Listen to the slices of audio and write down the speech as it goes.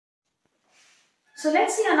So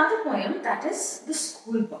let's see another poem, that is The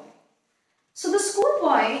Schoolboy. So The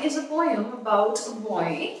Schoolboy is a poem about a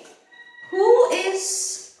boy who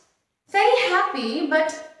is very happy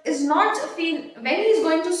but is not when he is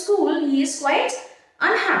going to school, he is quite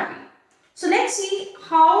unhappy. So let's see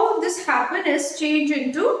how this happiness changes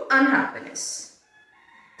into unhappiness.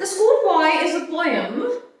 The Schoolboy is a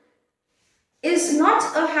poem is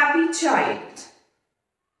not a happy child.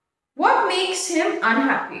 What makes him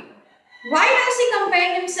unhappy? Why does he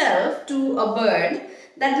compare himself to a bird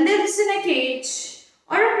that lives in a cage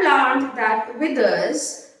or a plant that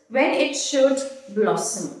withers when it should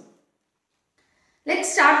blossom?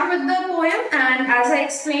 Let's start with the poem, and as I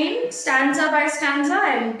explain stanza by stanza,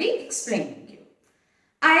 I will be explaining you.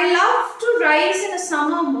 I love to rise in a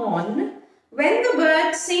summer morn when the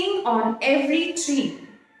birds sing on every tree.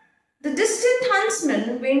 The distant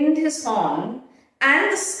huntsman wind his horn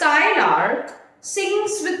and the skylark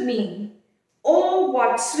sings with me. Oh,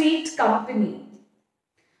 what sweet company!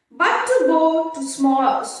 But to go to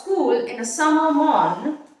small school in a summer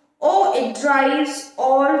morn, oh, it drives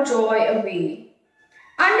all joy away.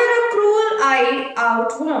 Under a cruel eye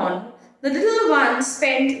outworn, the little ones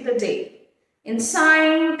spent the day in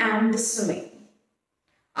sighing and dismay.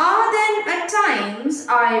 Ah, then at times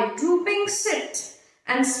I drooping sit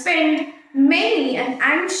and spend many an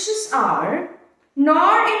anxious hour, nor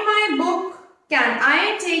in my book can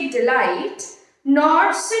I take delight,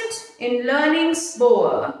 nor sit in learning's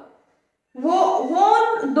bower,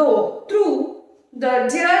 worn though through the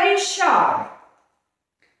dreary shower.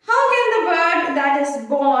 How can the bird that is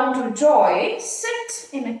born to joy sit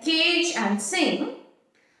in a cage and sing?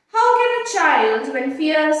 How can a child, when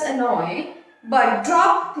fears annoy, but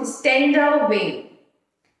drop his tender wing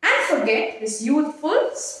and forget his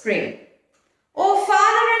youthful spring? O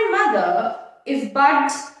father and mother, if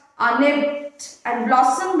buds are nipped and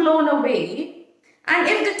blossom blown away, and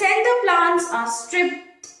if the tender plants are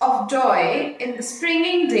stripped of joy in the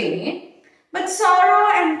springing day, but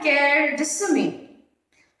sorrow and care disseminate,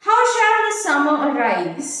 how shall the summer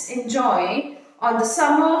arise in joy or the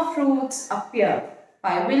summer fruits appear?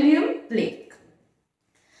 By William Blake.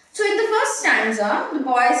 So in the first stanza, the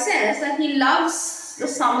boy says that he loves the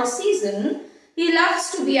summer season. He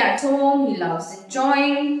loves to be at home. He loves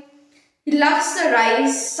enjoying. He loves the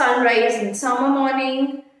sunrise in summer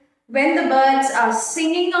morning, when the birds are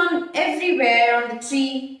singing on everywhere on the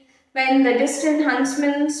tree, when the distant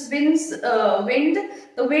huntsman's the wind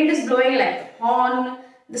is blowing like a horn.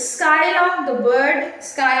 The skylark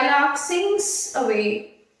sings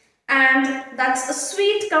away, and that's a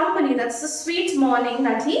sweet company, that's the sweet morning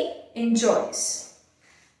that he enjoys.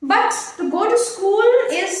 But to go to school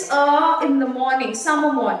is in the morning,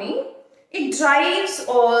 summer morning, it drives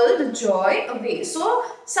all the joy away. So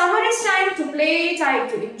summer is time to play, time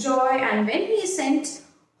to enjoy, and when he is sent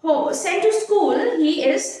to school, he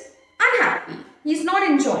is unhappy, he is not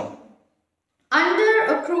enjoying. Under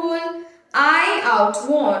a cruel eye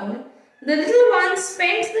outworn, the little ones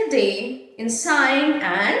spent the day in sighing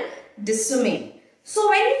and dismay. So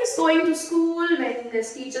when he is going to school, when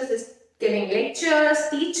his teacher is giving lectures,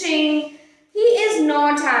 teaching, he is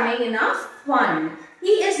not having enough fun.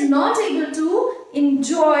 He is not able to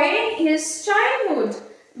enjoy his childhood.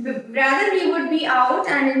 Rather, he would be out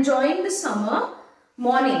and enjoying the summer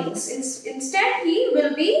mornings. Instead, he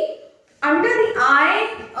will be under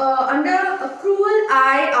a cruel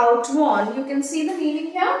eye outworn. You can see the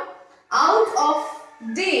meaning here. Out of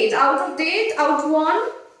date, outworn.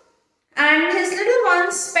 And his little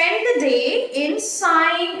ones spend the day in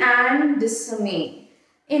sighing and dismay.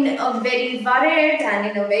 In a very worried and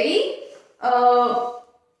in a very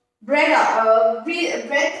breath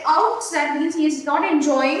out. That means he is not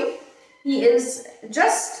enjoying. He is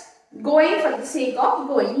just going for the sake of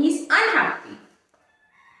going. He is unhappy.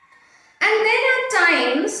 And then at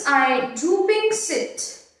times I drooping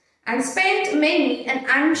sit and spend many an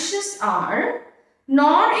anxious hour,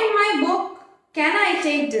 nor in my book can I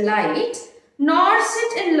take delight, nor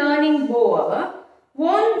sit in learning bower,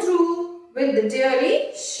 worn through with the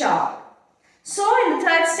dreary shower. So in the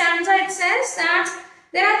third stanza it says that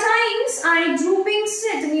there are times I drooping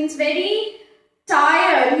sit, means very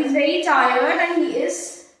tired, he is very tired and he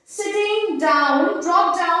is sitting down,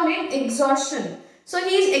 dropped down in exhaustion. So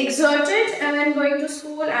he is exerted when going to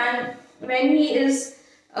school, and when he is,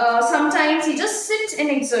 sometimes he just sits in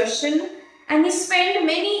exertion and he spends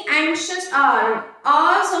many anxious hours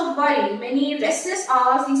of worry, many restless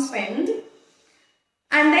hours he spends.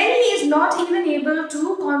 And then he is not even able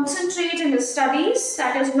to concentrate in his studies,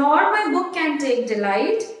 that is, nor my book can take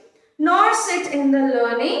delight, nor sit in the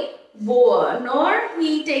learning bower, nor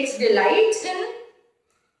he takes delight in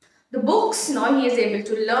the books, nor he is able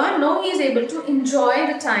to learn, nor he is able to enjoy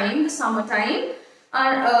the time, the summertime,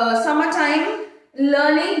 summertime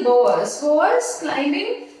learning boas. Boas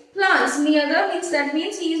climbing plants. That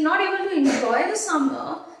means he is not able to enjoy the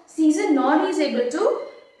summer season, nor he is able to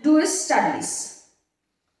do his studies.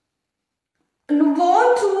 Move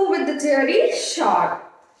on to with the theory short.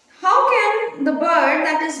 How can the bird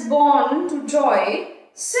that is born to joy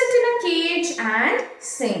sit in a cage and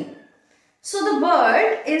sing? So the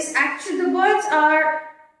birds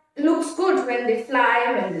looks good when they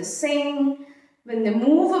fly, when they sing, when they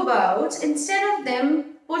move about, instead of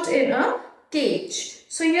them put in a cage.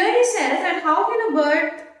 So here he says that how can a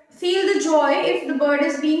bird feel the joy if the bird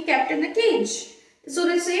is being kept in a cage? So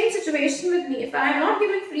the same situation with me. If I am not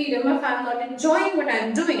given freedom, if I am not enjoying what I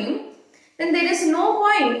am doing, then there is no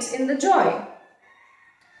point in the joy.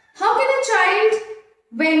 How can a child,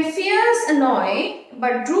 when fears annoy,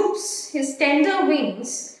 but droops his tender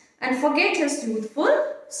wings and forget his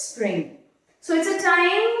youthful spring? So it's a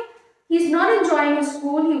time he's not enjoying his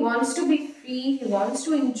school, he wants to be free, he wants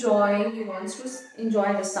to enjoy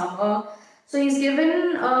the summer. So he's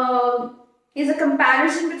a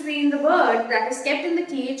comparison between the bird that is kept in the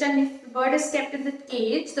cage, and if the bird is kept in the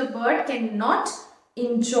cage, the bird cannot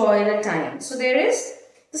enjoy the time. So there is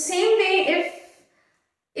the same way,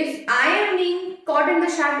 if I am being caught in the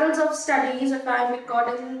shackles of studies, if I am being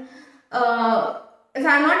caught in if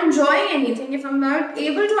I am not enjoying anything, if I am not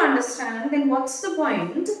able to understand, then what's the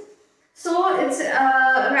point? So it's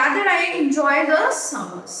rather I enjoy the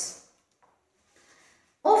summers.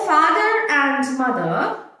 Oh father and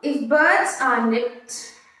mother, if birds are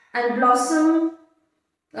nipped and blossom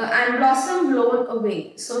blown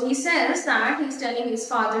away. So he says that he's telling his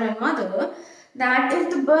father and mother that if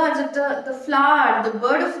the bird of the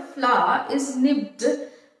flower is nipped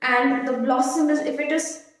and the blossom is, if it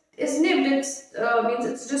is nipped, means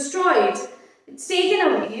it's destroyed, it's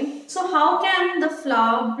taken away. So how can the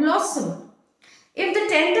flower blossom? If the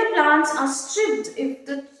tender plants are stripped, if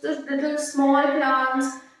the little small plants,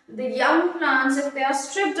 the young plants, if they are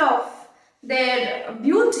stripped of their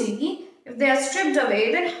beauty, if they are stripped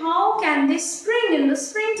away, then how can they spring in the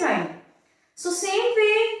springtime? So same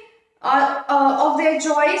way of their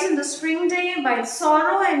joys in the spring day, by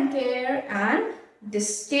sorrow and care and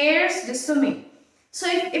scarce dissuming. So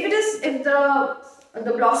if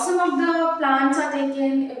the blossom of the plants are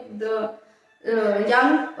taken, if the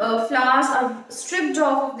young flowers are stripped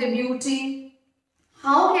off of their beauty,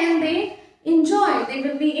 how can they enjoy? They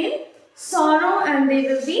will be in sorrow and they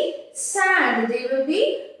will be sad, they will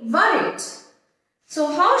be worried. So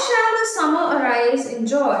how shall the summer arise in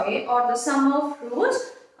joy, or the summer fruit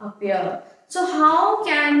appear? So how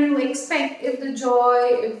can you expect, if the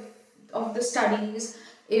joy of the studies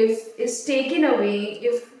is taken away,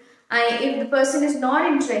 if the person is not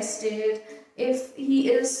interested, if he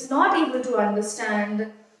is not able to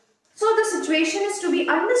understand? So the situation is to be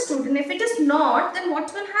understood, and if it is not, then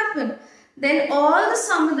what will happen? Then all the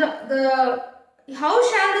summer,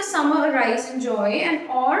 how shall the summer arise in joy, and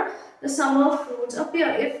or the summer fruits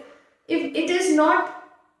appear? If it is not,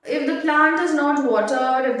 if the plant is not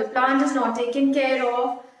watered, if the plant is not taken care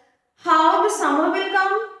of, how the summer will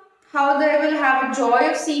come? How they will have a joy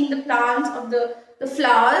of seeing the plants of the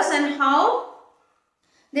flowers, and how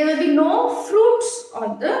there will be no fruits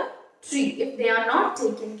on the tree if they are not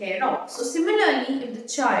taken care of. So similarly, if the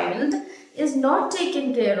child is not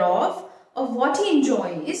taken care of what he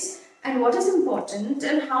enjoys and what is important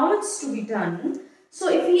and how it's to be done, so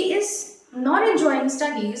if he is not enjoying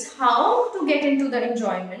studies, how to get into the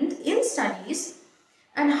enjoyment in studies,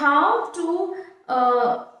 and how to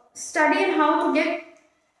study, and how to get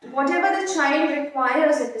whatever the child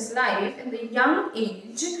requires in his life in the young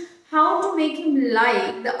age, how to make him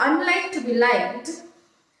like the unlike to be liked,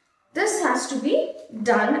 this has to be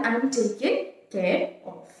done and taken care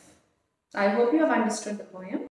of. I hope you have understood the poem.